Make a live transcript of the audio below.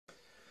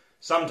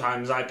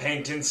Sometimes I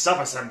paint in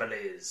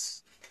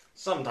sub-assemblies.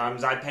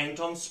 Sometimes I paint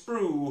on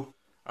Sprue.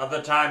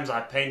 Other times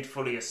I paint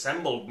fully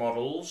assembled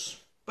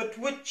models. But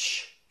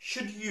which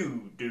should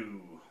you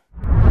do?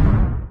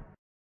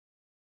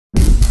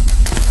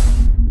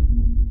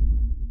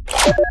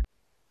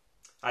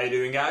 How you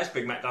doing, guys?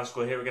 Big Mac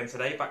Downschool here again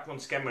today, back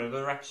once again with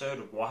another episode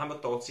of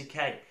Warhammer Thoughty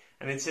K.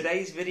 And in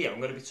today's video I'm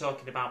going to be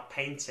talking about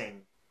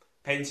painting.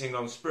 Painting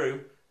on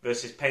Sprue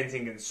versus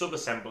painting in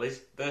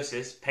sub-assemblies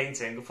versus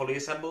painting a fully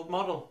assembled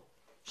model.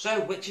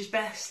 So, which is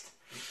best?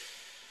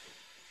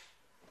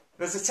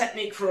 There's a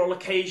technique for all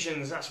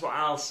occasions, that's what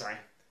I'll say.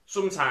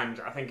 Sometimes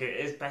I think it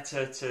is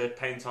better to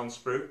paint on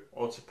Sprue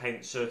or to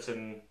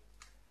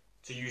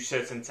use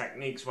certain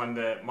techniques when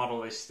the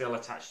model is still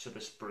attached to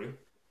the Sprue.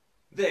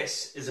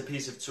 This is a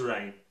piece of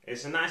terrain.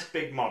 It's a nice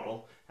big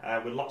model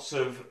with lots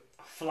of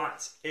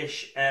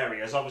flat-ish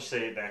areas.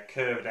 Obviously they're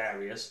curved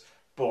areas,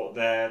 but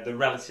they're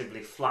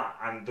relatively flat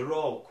and they're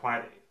all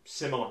quite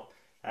similar.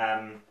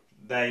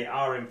 They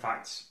are in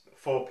fact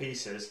 4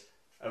 pieces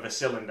of a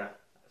cylinder.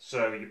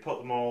 So you put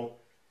them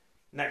all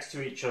next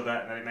to each other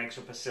and then it makes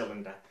up a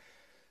cylinder.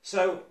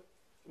 So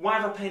why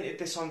have I painted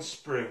this on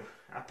Sprue?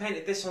 I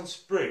painted this on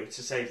Sprue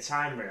to save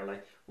time, really.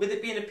 With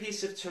it being a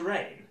piece of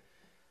terrain,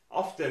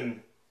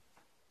 often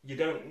you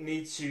don't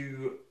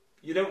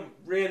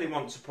really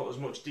want to put as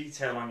much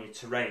detail on your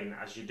terrain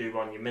as you do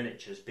on your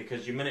miniatures,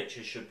 because your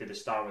miniatures should be the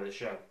star of the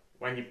show.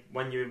 When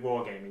you're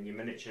wargaming, your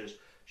miniatures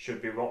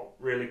should be what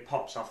really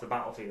pops off the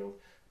battlefield.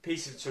 A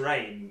piece of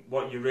terrain,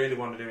 what you really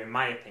want to do, in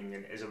my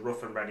opinion, is a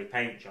rough and ready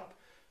paint job.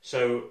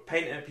 So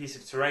painting a piece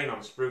of terrain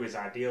on Sprue is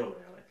ideal,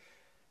 really.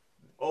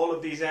 All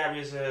of these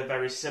areas are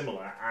very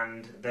similar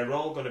and they're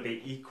all going to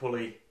be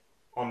equally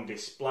on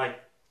display.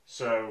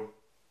 So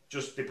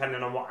just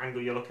depending on what angle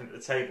you're looking at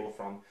the table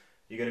from,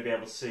 you're going to be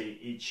able to see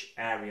each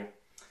area.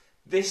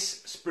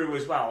 This Sprue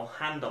as well,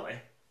 handily,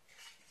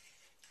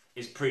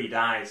 is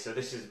pre-dyed. So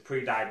this is a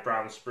pre-dyed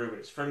brown Sprue.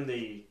 It's from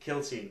the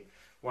Kill Team,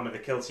 one of the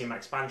Kill Team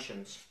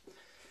expansions.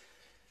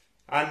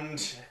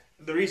 And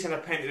the reason I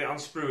painted it on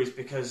Sprue is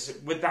because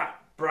with that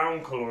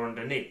brown colour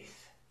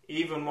underneath,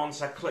 even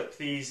once I clip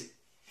these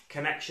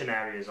connection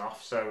areas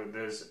off, so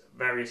there's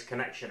various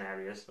connection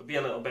areas, there'll be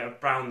a little bit of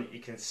brown that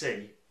you can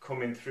see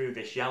coming through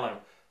this yellow.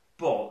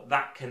 But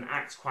that can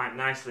act quite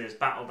nicely as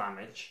battle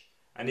damage,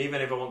 and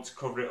even if I want to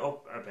cover it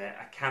up a bit,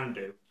 I can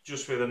do,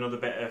 just with another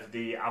bit of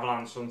the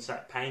Avalanche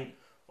Sunset paint,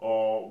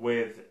 or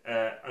with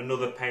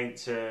another paint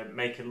to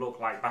make it look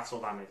like battle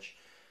damage.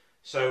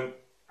 So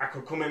I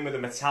could come in with a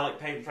metallic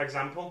paint, for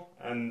example,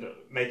 and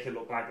make it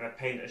look like the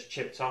paint has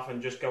chipped off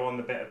and just go on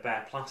the bit of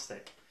bare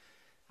plastic.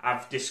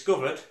 I've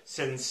discovered,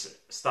 since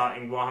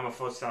starting Warhammer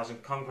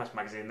 40,000 Conquest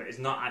magazine, that it's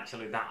not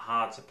actually that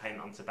hard to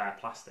paint onto bare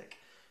plastic.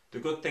 The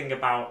good thing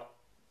about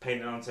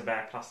painting onto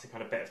bare plastic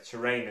on a bit of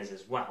terrain is,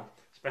 as well,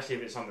 especially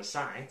if it's on the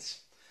sides,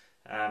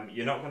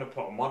 you're not going to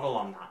put a model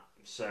on that,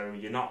 so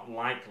you're not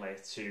likely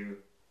to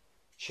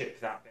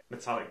chip that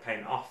metallic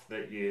paint off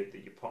that you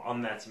put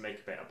on there to make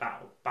a bit of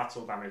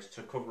battle damage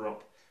to cover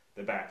up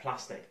the bare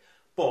plastic.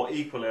 But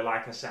equally,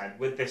 like I said,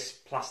 with this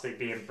plastic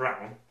being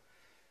brown,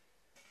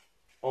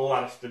 all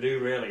I have to do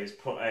really is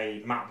put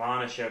a matte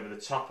varnish over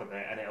the top of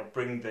it, and it'll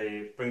bring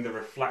the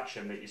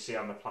reflection that you see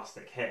on the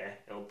plastic here,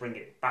 it'll bring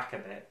it back a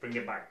bit, bring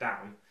it back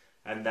down,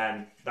 and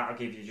then that'll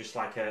give you just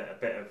like a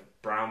bit of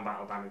brown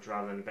battle damage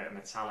rather than a bit of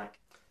metallic.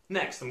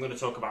 Next, I'm going to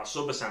talk about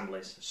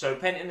sub-assemblies. So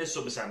painting the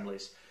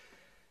sub-assemblies.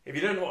 If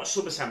you don't know what a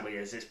sub-assembly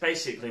is, it's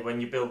basically when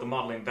you build the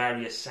model in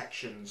various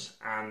sections,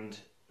 and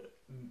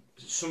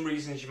some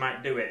reasons you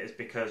might do it is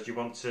because you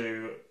want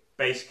to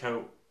base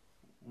coat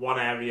one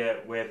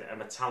area with a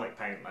metallic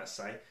paint, let's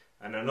say,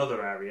 and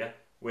another area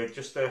with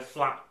just a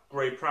flat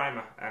grey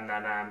primer, and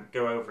then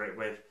go over it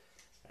with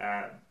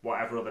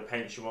whatever other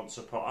paints you want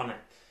to put on it.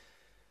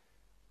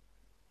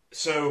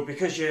 So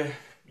because you're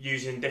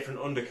using different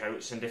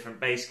undercoats and different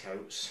base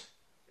coats,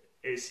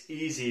 it's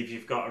easy if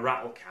you've got a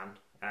rattle can,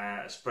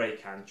 a spray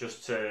can,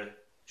 just to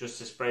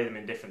spray them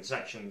in different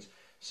sections.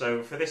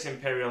 So for this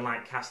Imperial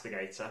Knight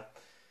Castigator,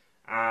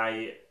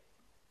 I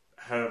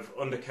have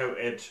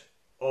undercoated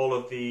all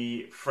of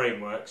the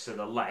framework, so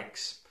the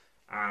legs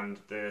and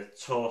the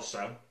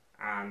torso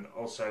and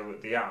also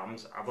the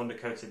arms. I've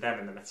undercoated them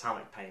in the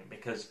metallic paint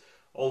because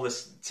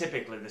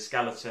typically the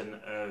skeleton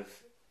of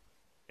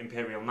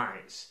Imperial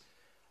Knights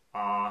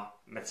are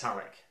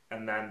metallic,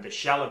 and then the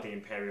shell of the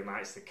Imperial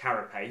Knights, the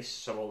carapace,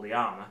 so all the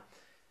armour,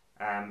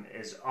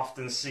 is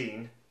often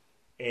seen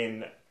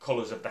in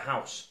colours of the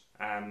house.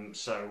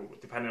 So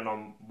depending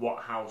on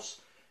what house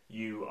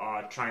you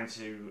are trying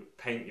to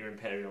paint your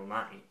Imperial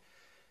Knight,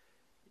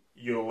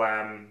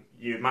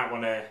 you might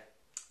want to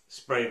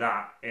spray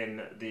that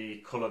in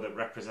the colour that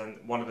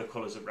one of the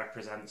colours that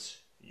represents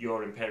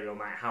your Imperial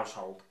Knight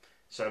household.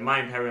 So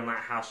my Imperial Knight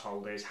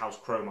household is House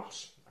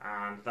Chromos,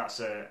 and that's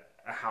a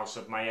house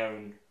of my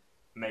own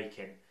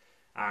making,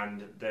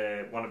 and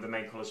one of the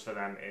main colours for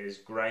them is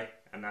grey,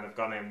 and then I've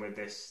gone in with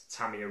this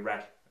Tamiya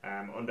red.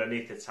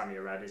 Underneath the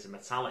Tamiya red is a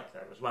metallic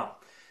there as well.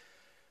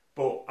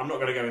 But I'm not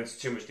going to go into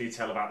too much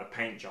detail about the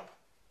paint job.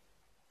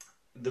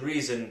 the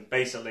reason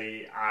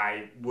basically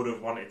I would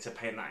have wanted to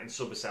paint that in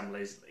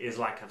sub-assemblies is,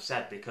 like I've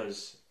said,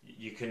 because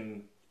you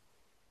can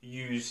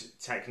use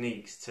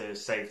techniques to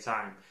save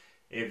time.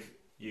 If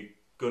you're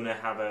going to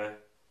have a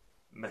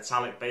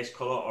metallic base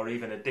colour or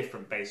even a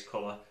different base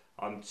colour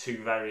on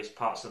two various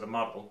parts of the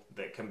model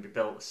that can be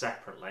built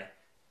separately,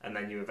 and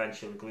then you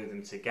eventually glue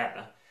them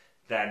together,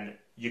 then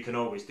you can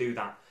always do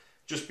that.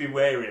 Just be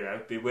wary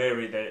though, be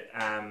wary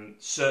that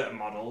certain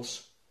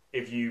models,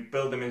 if you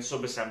build them in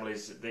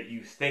sub-assemblies that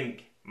you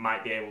think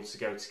might be able to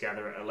go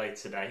together at a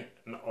later date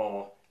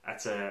or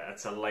at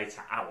a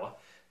later hour,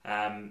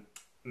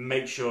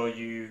 make sure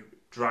you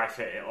dry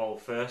fit it all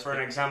first. For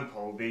an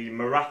example, the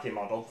Morathi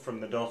model from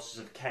the Daughters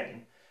of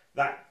Cain,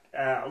 that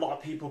a lot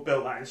of people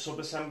built that in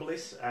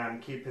sub-assemblies,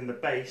 keeping the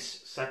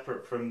base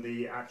separate from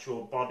the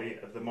actual body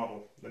of the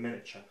model, the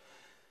miniature.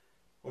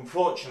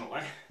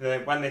 Unfortunately,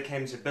 when they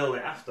came to build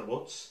it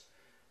afterwards,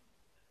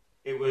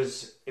 it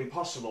was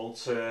impossible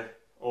to,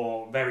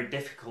 or very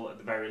difficult at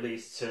the very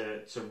least,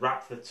 to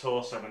wrap the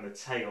torso and the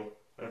tail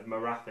of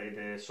Morathi,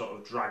 the sort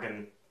of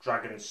dragon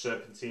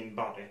serpentine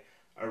body,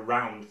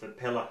 around the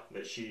pillar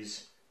that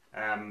she's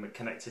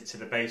connected to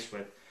the base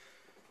with.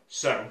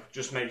 So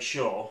just make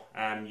sure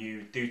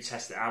you do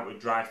test it out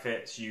with dry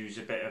fits. Use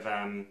a bit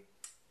of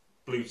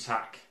blue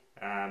tack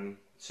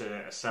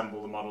to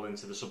assemble the model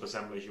into the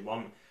sub-assemblies you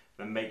want.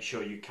 Then make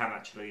sure you can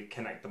actually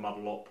connect the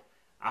model up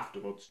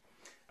afterwards.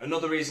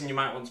 Another reason you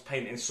might want to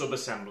paint in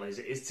sub-assemblies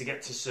is to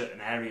get to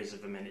certain areas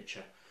of a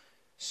miniature.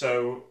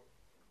 So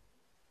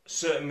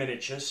certain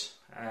miniatures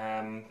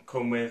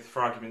come with,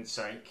 for argument's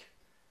sake,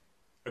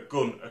 a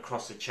gun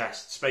across the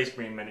chest. Space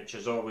Marine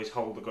miniatures always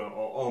hold a gun,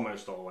 or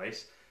almost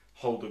always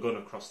hold a gun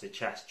across the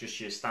chest. Just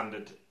your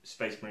standard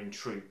Space Marine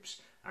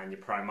troops and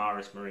your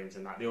Primaris Marines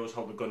and that, they always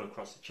hold a gun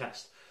across the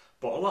chest.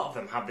 But a lot of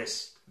them have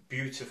this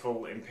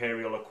beautiful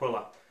Imperial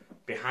Aquila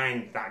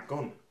behind that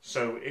gun.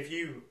 So if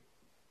you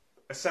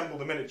assemble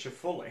the miniature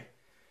fully,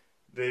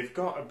 they've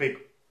got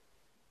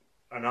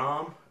an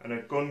arm and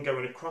a gun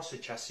going across the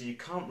chest, so you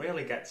can't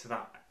really get to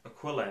that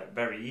Aquila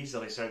very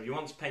easily. So if you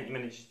want to paint your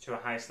miniature to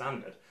a high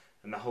standard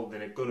and they're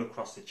holding a gun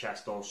across the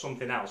chest or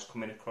something else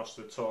coming across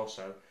the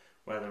torso,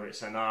 whether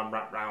it's an arm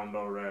wrapped round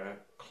or a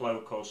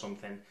cloak or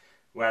something,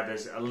 where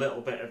there's a little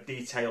bit of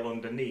detail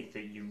underneath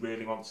that you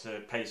really want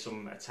to pay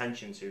some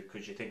attention to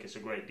because you think it's a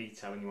great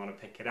detail and you want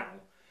to pick it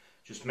out,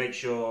 just make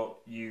sure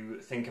you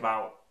think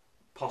about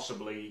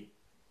possibly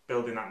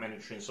building that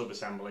miniature in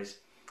sub-assemblies.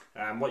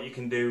 What you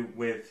can do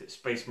with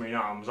Space Marine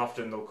arms,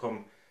 often they'll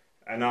come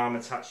an arm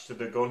attached to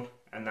the gun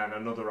and then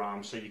another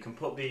arm, so you can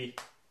put the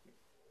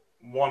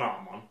one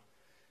arm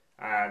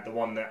on, the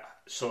one that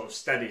sort of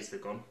steadies the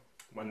gun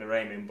when they're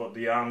aiming, but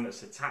the arm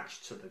that's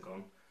attached to the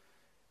gun,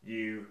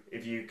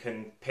 if you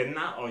can pin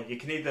that, or you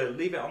can either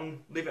leave it on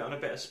a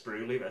bit of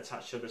sprue, leave it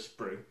attached to the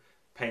sprue,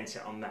 paint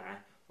it on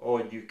there,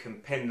 or you can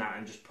pin that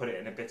and just put it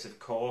in a bit of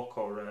cork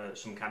or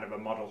some kind of a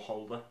model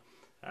holder,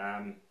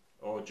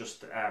 or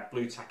just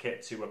blue tack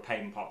it to a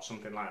paint pot,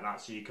 something like that,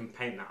 so you can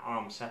paint that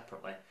arm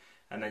separately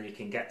and then you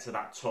can get to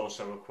that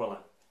torso Aquila.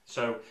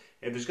 So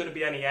if there's going to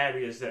be any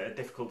areas that are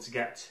difficult to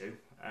get to,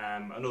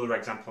 another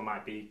example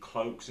might be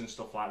cloaks and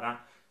stuff like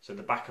that. So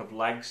the back of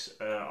legs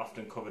are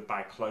often covered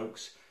by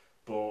cloaks,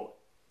 but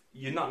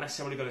you're not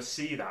necessarily going to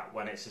see that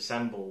when it's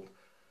assembled.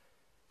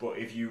 But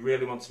if you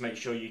really want to make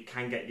sure you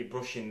can get your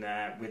brush in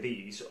there with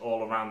ease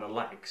all around the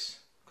legs,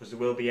 because there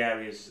will be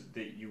areas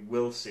that you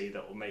will see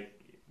that will make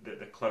that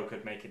the cloak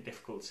would make it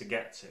difficult to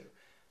get to,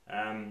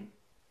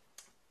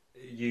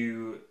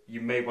 you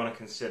may want to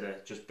consider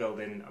just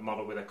building a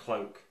model with a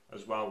cloak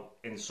as well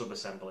in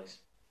sub-assemblies.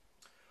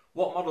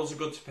 What models are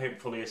good to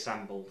paint fully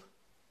assembled?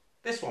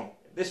 This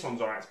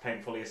one's alright to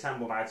paint fully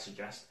assembled, I'd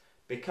suggest,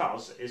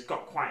 because it's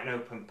got quite an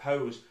open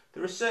pose.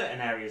 There are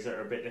certain areas that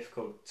are a bit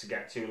difficult to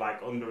get to,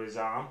 like under his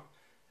arm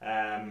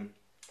and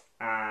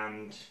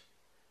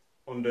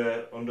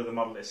under the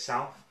model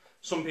itself.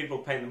 Some people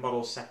paint the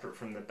models separate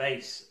from the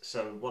base,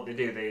 so what they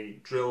do, they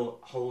drill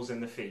holes in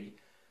the feet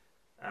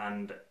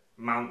and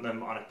mount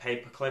them on a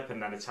paper clip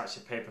and then attach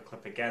the paper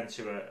clip again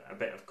to a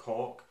bit of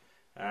cork,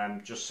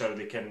 just so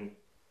they can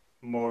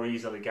more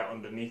easily get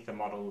underneath the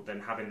model than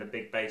having the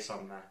big base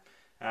on there.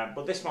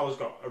 But this model's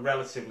got a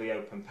relatively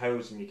open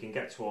pose and you can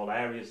get to all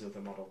areas of the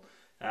model.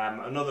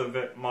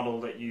 Another model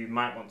that you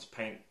might want to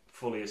paint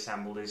fully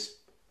assembled is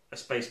a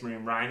Space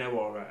Marine Rhino,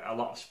 or a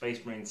lot of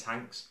Space Marine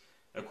tanks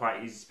are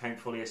quite easy to paint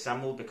fully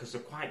assembled because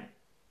they're quite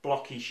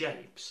blocky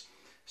shapes,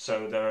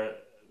 so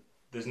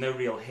there's no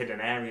real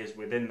hidden areas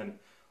within them,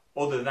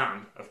 other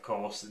than, of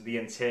course, the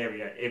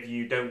interior. If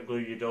you don't glue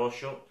your door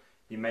shut,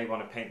 you may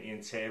want to paint the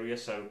interior,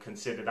 so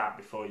consider that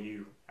before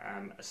you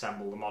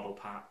assemble the model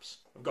perhaps.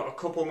 I've got a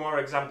couple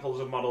more examples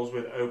of models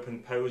with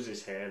open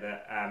poses here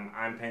that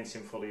I'm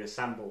painting fully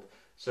assembled.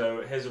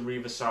 So here's a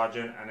Reaver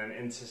Sergeant and an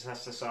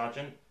Intercessor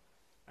Sergeant.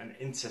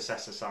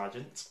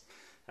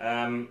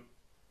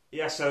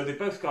 Yeah, so they've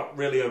both got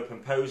really open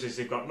poses.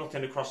 They've got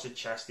nothing across the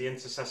chest. The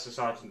Intercessor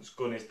Sergeant's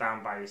gun is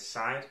down by his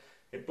side.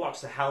 It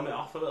blocks the helmet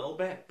off a little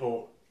bit,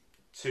 but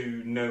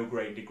to no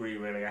great degree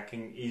really. I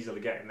can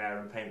easily get in there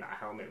and paint that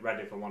helmet red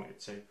if I wanted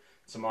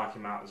to mark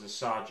him out as a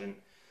sergeant.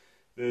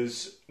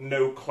 There's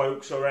no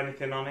cloaks or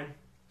anything on him,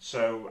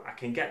 so I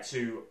can get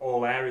to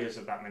all areas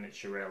of that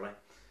miniature really.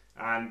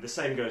 And the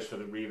same goes for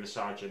the Reaver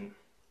Sergeant.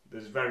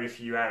 There's very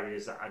few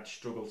areas that I'd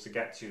struggle to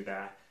get to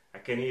there. I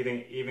can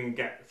even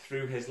get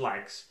through his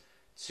legs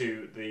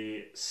to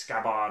the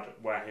scabbard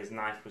where his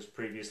knife was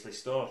previously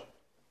stored.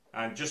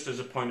 And just as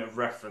a point of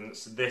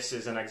reference, this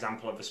is an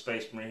example of a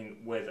Space Marine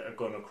with a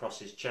gun across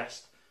his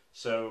chest.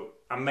 So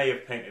I may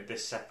have painted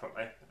this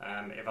separately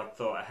if I'd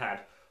thought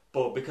ahead,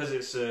 but because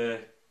it's a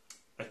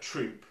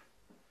troop,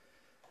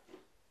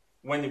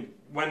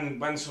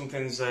 when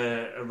something's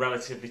a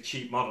relatively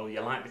cheap model,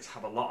 you're likely to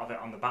have a lot of it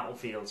on the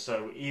battlefield.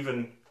 So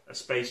even a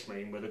Space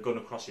Marine with a gun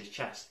across his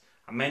chest,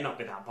 I may not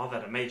be that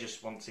bothered. I may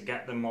just want to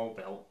get them all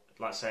built.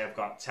 Let's say I've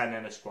got 10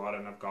 in a squad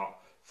and I've got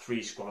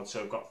 3 squads,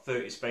 so I've got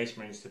 30 Space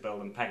Marines to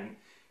build and paint.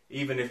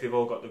 Even if they've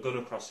all got the gun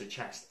across the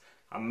chest,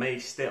 I may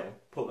still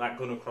put that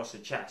gun across the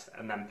chest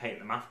and then paint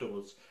them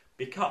afterwards,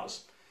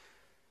 because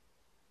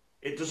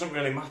it doesn't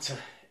really matter.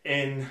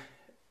 In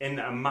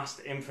a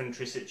massed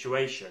infantry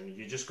situation,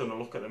 you're just going to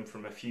look at them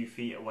from a few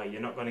feet away.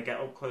 You're not going to get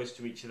up close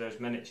to each of those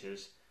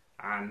miniatures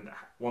and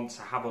want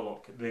to have a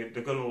look. They're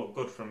going to look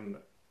good from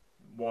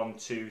 1,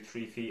 2,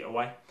 3 feet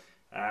away,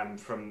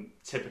 from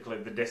typically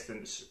the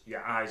distance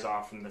your eyes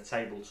are from the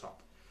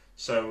tabletop.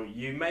 So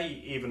you may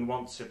even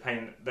want to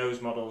paint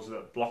those models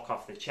that block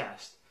off the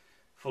chest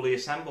fully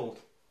assembled,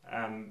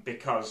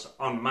 because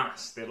en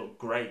masse they look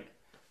great.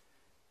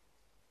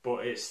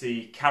 But it's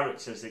the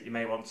characters that you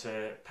may want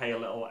to pay a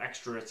little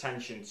extra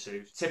attention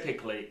to.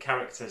 Typically,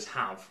 characters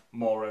have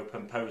more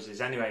open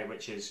poses anyway,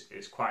 which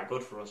is quite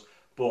good for us,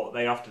 but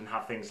they often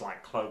have things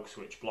like cloaks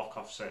which block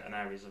off certain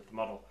areas of the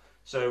model.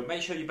 So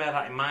make sure you bear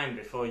that in mind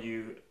before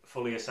you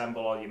fully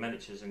assemble all your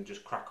miniatures and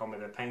just crack on with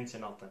the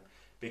painting of them,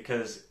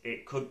 because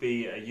it could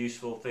be a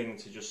useful thing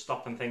to just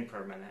stop and think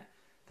for a minute.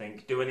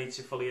 Think, do I need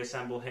to fully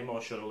assemble him,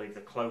 or should I leave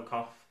the cloak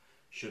off?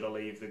 Should I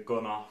leave the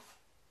gun off?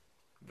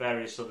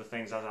 Various other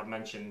things as I've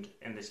mentioned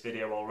in this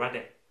video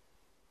already.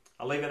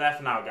 I'll leave it there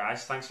for now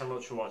guys, thanks very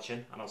much for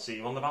watching and I'll see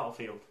you on the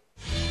battlefield.